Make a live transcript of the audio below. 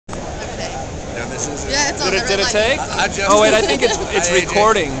Yeah, it's on. Did it take? Oh wait, I think it's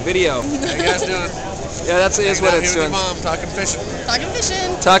recording video. How you guys doing? Yeah, that is what it's doing. Mom, talking fishing. Talking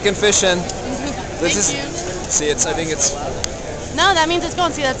fishing. Talking fishing. Thank you. See, I think it's. No, that means it's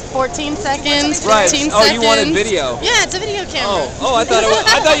going. See, that's 14 seconds. 15 right. seconds. Oh, you wanted video. Yeah, it's a video camera. Oh, I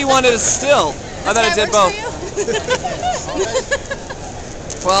thought you wanted a still. I thought it did both.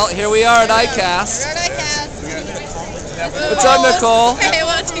 Well, here we are at Icast. We're at Icast. What's up, Nicole? Hey,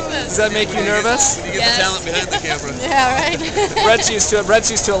 watching this. Does that make you nervous? You get the talent behind the camera. Yeah, right. Brett's used to it. Brett's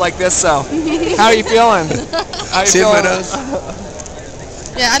used to it like this, so. How are you feeling? How are you feeling?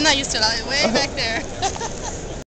 Yeah, I'm not used to it. I'm way back there.